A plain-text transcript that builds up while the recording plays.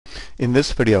In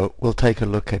this video, we'll take a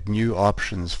look at new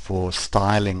options for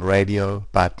styling radio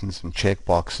buttons and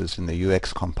checkboxes in the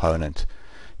UX component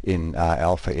in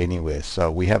Alpha Anywhere. So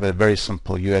we have a very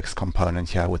simple UX component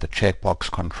here with a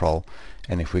checkbox control,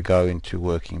 and if we go into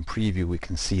working preview, we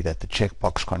can see that the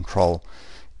checkbox control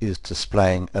is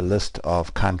displaying a list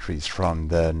of countries from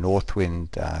the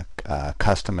Northwind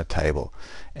customer table,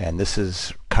 and this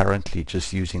is currently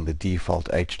just using the default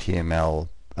HTML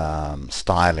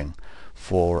styling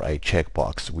for a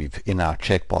checkbox. In our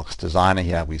checkbox designer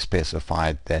here, we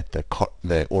specified that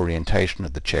the orientation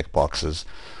of the checkboxes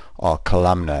are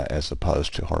columnar as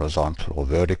opposed to horizontal or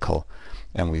vertical,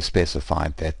 and we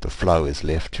specified that the flow is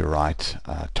left to right,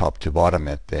 top to bottom,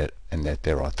 and that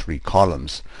there are 3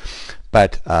 columns.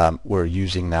 But we're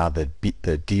using now the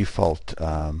default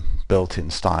built-in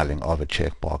styling of a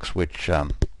checkbox, which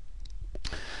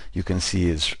you can see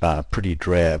is pretty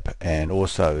drab, and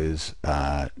also is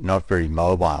not very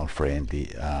mobile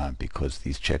friendly because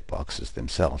these checkboxes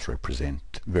themselves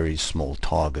represent very small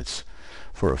targets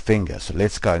for a finger. So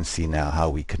let's go and see now how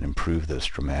we can improve this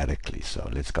dramatically. So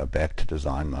let's go back to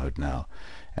design mode now,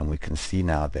 and we can see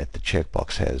now that the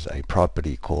checkbox has a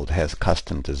property called has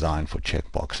custom design for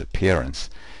checkbox appearance.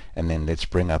 And then let's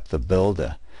bring up the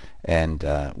builder, and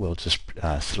we'll just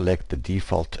select the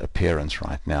default appearance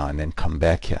right now, and then come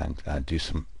back here and do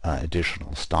some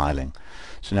additional styling.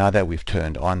 So now that we've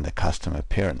turned on the custom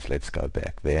appearance, let's go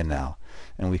back there now,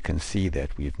 and we can see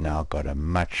that we've now got a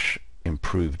much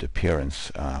improved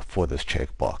appearance for this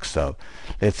checkbox. So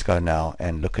let's go now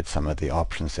and look at some of the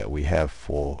options that we have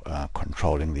for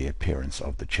controlling the appearance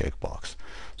of the checkbox.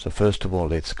 So first of all,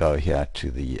 let's go here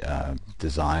to the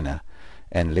designer,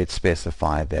 and let's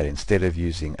specify that instead of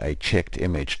using a checked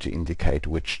image to indicate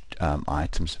which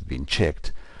items have been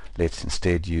checked, let's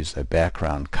instead use a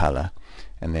background color.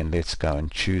 And then let's go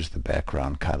and choose the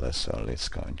background color. So let's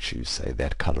go and choose, say,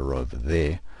 that color over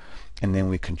there. And then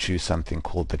we can choose something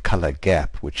called the color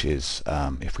gap, which is,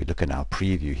 if we look at our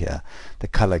preview here, the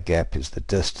color gap is the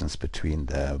distance between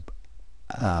the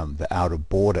outer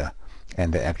border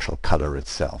and the actual color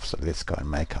itself. So let's go and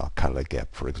make our color gap,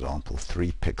 for example,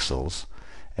 3 pixels.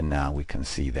 And now we can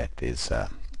see that there's a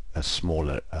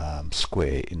smaller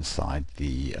square inside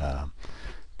the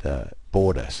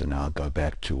border. So now I'll go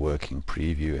back to working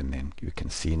preview, and then you can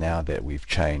see now that we've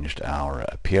changed our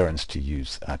appearance to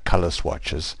use color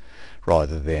swatches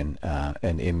rather than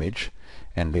an image.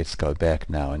 And let's go back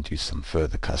now and do some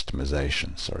further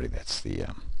customization. Sorry, that's the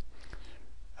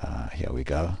here we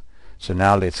go. So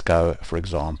now let's go, for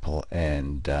example,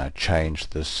 and change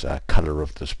this color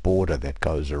of this border that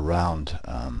goes around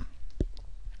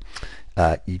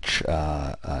each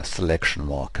selection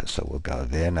marker. So we'll go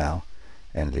there now,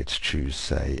 and let's choose,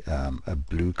 say, a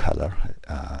blue color.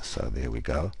 So there we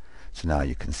go. So now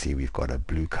you can see we've got a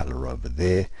blue color over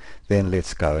there. Then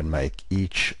let's go and make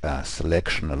each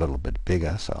selection a little bit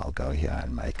bigger. So I'll go here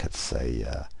and make it, say,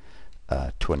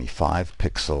 25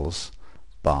 pixels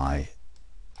by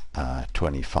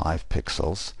 25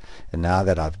 pixels. And now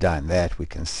that I've done that, we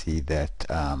can see that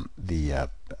the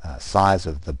size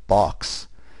of the box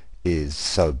is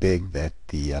so big that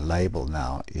the label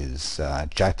now is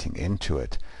jutting into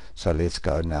it. So let's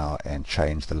go now and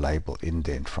change the label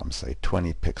indent from, say,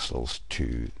 20 pixels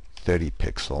to 30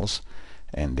 pixels,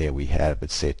 and there we have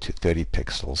it set to 30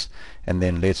 pixels. And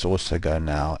then let's also go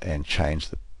now and change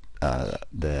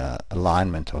the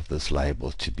alignment of this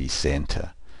label to be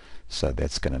center. So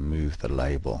that's going to move the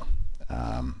label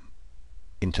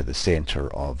into the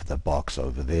center of the box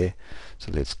over there.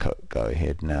 So let's go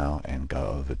ahead now and go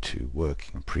over to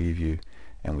working preview,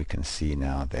 and we can see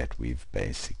now that we've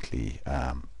basically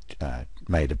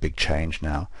made a big change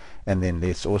now. And then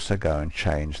let's also go and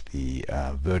change the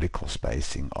vertical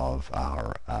spacing of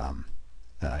our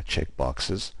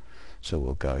checkboxes. So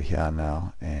we'll go here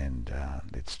now, and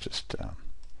let's just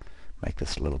make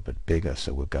this a little bit bigger.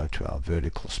 So we'll go to our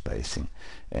vertical spacing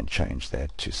and change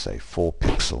that to, say, 4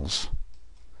 pixels,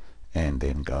 and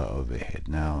then go overhead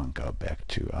now and go back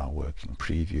to our working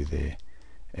preview there.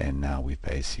 And now we've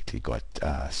basically got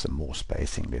some more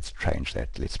spacing. Let's change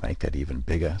that. Let's make that even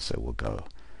bigger. So we'll go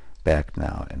back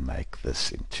now and make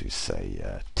this into, say,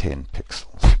 10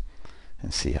 pixels,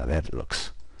 and see how that looks.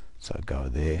 So go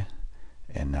there,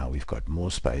 and now we've got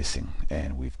more spacing,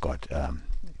 and we've got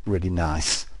really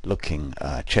nice looking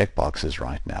checkboxes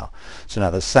right now. So now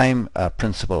the same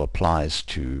principle applies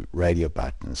to radio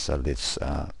buttons. So let's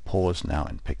pause now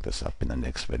and pick this up in the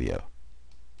next video.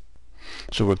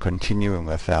 So we're continuing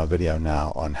with our video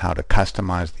now on how to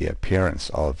customize the appearance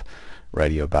of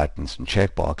radio buttons and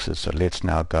checkboxes. So let's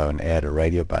now go and add a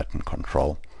radio button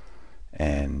control,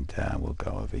 and we'll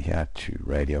go over here to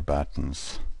radio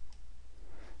buttons,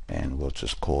 and we'll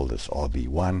just call this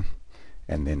RB1,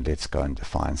 and then let's go and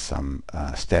define some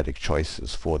static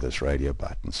choices for this radio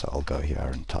button. So I'll go here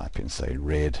and type in, say,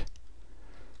 red,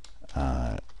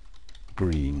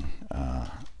 green,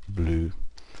 blue,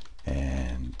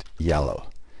 and yellow,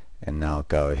 and now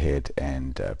go ahead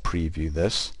and preview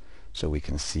this so we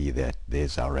can see that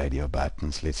there's our radio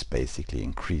buttons. Let's basically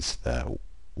increase the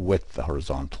width, the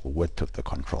horizontal width of the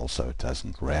control so it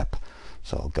doesn't wrap.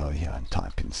 So I'll go here and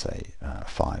type in, say,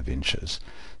 5 inches.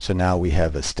 So now we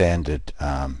have a standard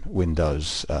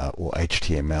Windows or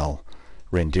HTML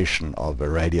rendition of a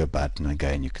radio button.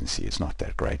 Again, you can see it's not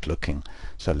that great looking.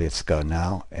 So let's go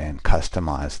now and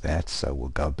customize that. So we'll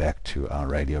go back to our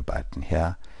radio button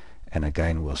here, and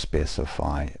again we'll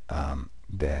specify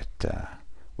that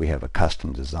we have a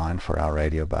custom design for our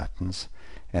radio buttons,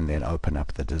 and then open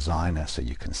up the designer so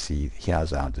you can see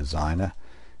here's our designer,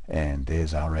 and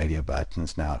there's our radio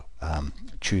buttons. Now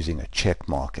choosing a check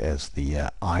mark as the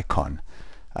icon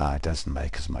doesn't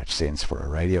make as much sense for a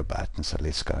radio button, so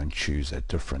let's go and choose a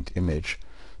different image.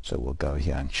 So we'll go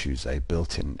here and choose a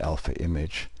built-in alpha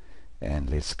image, and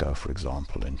let's go, for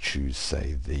example, and choose,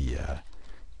 say, the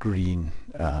green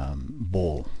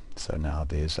ball. So now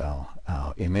there's our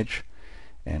image,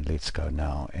 and let's go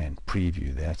now and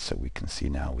preview that so we can see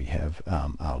now we have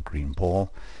our green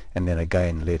ball. And then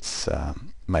again, let's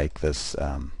make this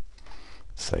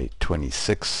say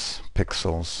 26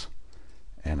 pixels,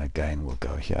 and again we'll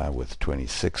go here with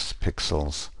 26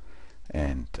 pixels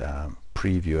and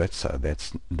preview it. So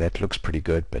that looks pretty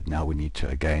good, but now we need to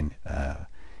again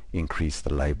increase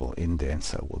the label indent,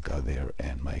 so we'll go there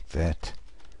and make that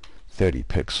 30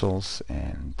 pixels,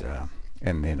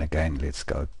 and then again let's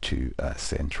go to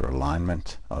center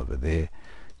alignment over there,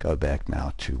 go back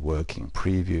now to working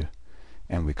preview,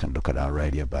 and we can look at our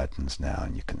radio buttons now,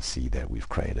 and you can see that we've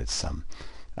created some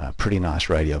pretty nice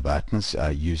radio buttons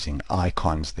using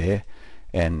icons there.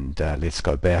 And let's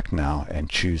go back now and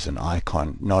choose an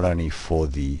icon not only for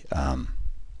the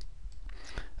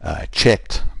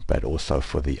checked but also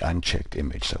for the unchecked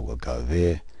image. So we'll go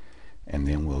there, and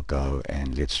then we'll go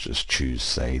and let's just choose,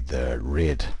 say, the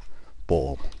red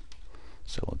ball.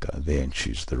 So we'll go there and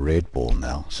choose the red ball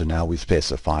now. So now we've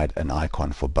specified an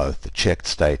icon for both the checked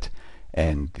state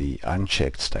and the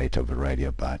unchecked state of a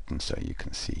radio button, so you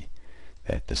can see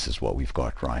that this is what we've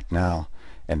got right now.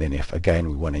 And then if again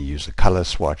we want to use a color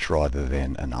swatch rather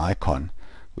than an icon,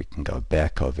 we can go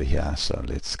back over here. So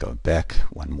let's go back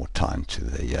one more time to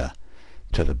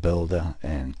the builder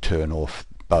and turn off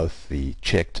both the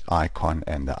checked icon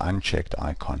and the unchecked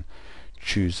icon.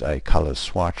 Choose a color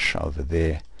swatch over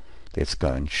there. Let's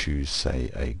go and choose,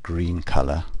 say, a green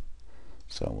color.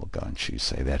 So we'll go and choose,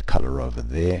 say, that color over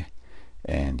there,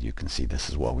 and you can see this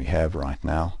is what we have right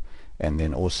now. And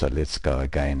then also let's go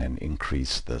again and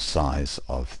increase the size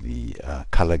of the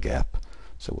color gap.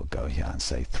 So we'll go here and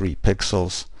say 3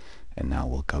 pixels, and now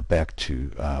we'll go back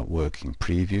to working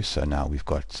preview. So now we've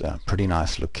got pretty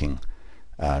nice looking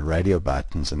radio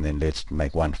buttons. And then let's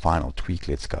make one final tweak.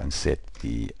 Let's go and set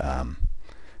the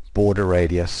border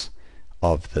radius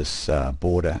of this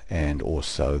border and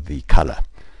also the color.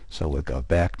 So we'll go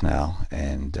back now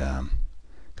and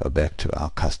go back to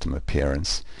our custom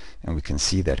appearance, and we can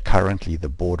see that currently the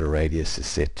border radius is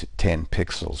set to 10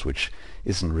 pixels, which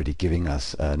isn't really giving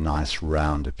us a nice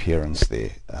round appearance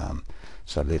there.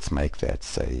 So let's make that,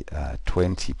 say,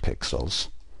 20 pixels,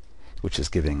 which is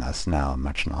giving us now a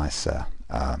much nicer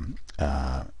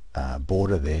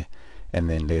border there. And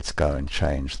then let's go and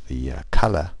change the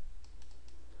color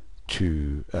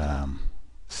to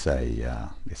say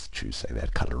let's choose, say,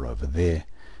 that color over there,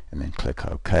 and then click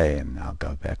OK, and now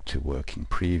go back to working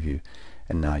preview.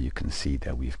 And now you can see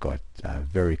that we've got a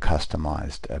very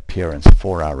customized appearance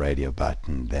for our radio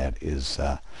button that is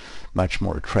much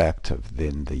more attractive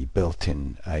than the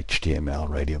built-in HTML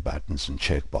radio buttons and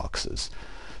checkboxes.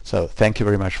 So thank you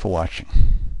very much for watching.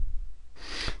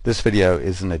 This video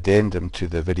is an addendum to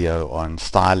the video on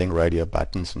styling radio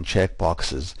buttons and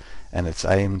checkboxes, and it's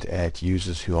aimed at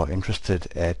users who are interested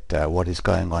at what is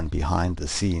going on behind the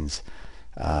scenes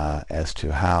as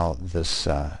to how this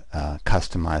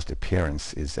customized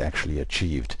appearance is actually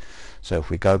achieved. So if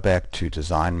we go back to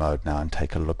design mode now and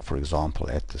take a look, for example,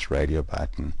 at this radio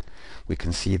button, we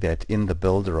can see that in the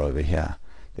builder over here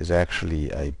there's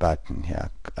actually a button here,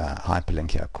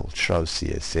 hyperlink here, called Show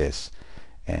CSS.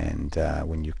 And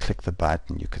when you click the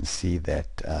button, you can see that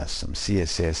some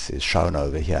CSS is shown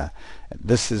over here. And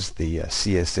this is the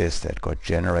CSS that got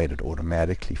generated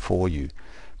automatically for you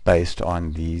based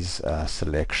on these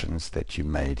selections that you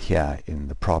made here in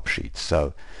the prop sheet.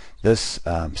 So this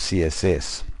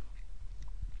CSS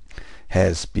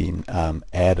has been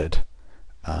added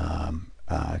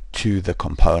to the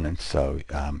component. So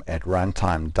at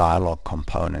runtime, dialog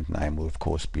component name will of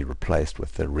course be replaced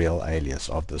with the real alias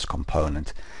of this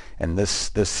component, and this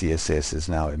CSS is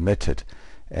now emitted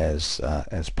as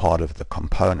part of the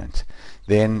component.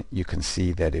 Then you can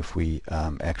see that if we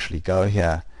actually go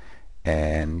here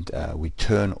and we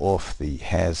turn off the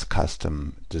has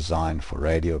custom design for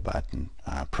radio button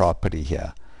property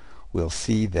here, we'll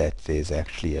see that there's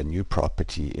actually a new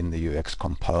property in the UX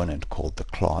component called the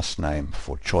class name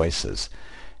for choices.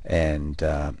 And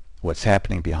what's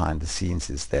happening behind the scenes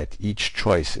is that each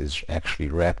choice is actually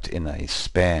wrapped in a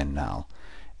span now,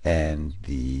 and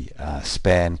the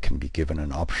span can be given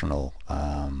an optional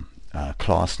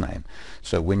class name.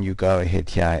 So when you go ahead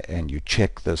here and you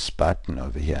check this button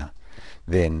over here,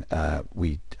 then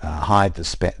we hide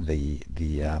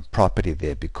the property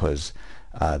there, because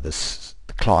this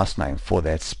class name for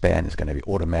that span is going to be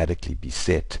automatically be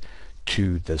set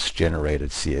to this generated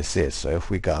CSS. So if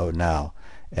we go now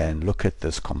and look at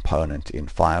this component in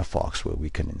Firefox where we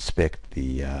can inspect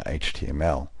the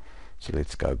HTML, so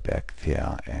let's go back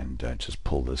here and just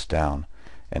pull this down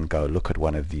and go look at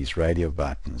one of these radio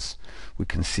buttons. We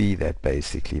can see that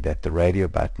basically that the radio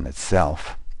button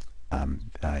itself,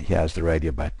 here's the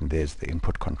radio button, there's the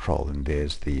input control, and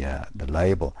there's the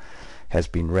label, has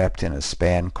been wrapped in a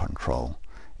span control,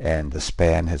 and the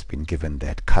span has been given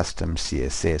that custom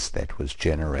CSS that was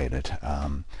generated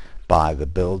by the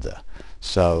builder.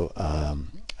 So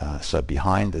so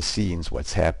behind the scenes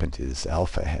what's happened is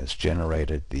Alpha has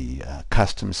generated the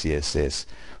custom CSS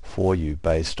for you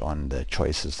based on the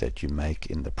choices that you make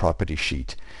in the property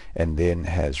sheet, and then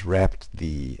has wrapped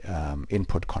the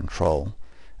input control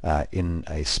in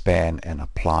a span and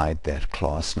applied that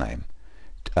class name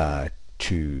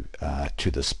to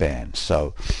the span.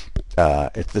 So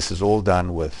this is all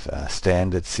done with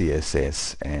standard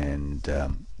CSS, and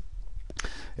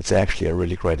it's actually a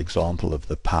really great example of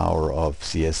the power of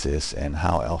CSS and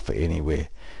how Alpha Anywhere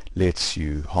lets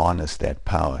you harness that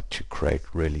power to create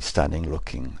really stunning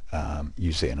looking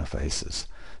user interfaces.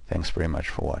 Thanks very much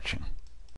for watching.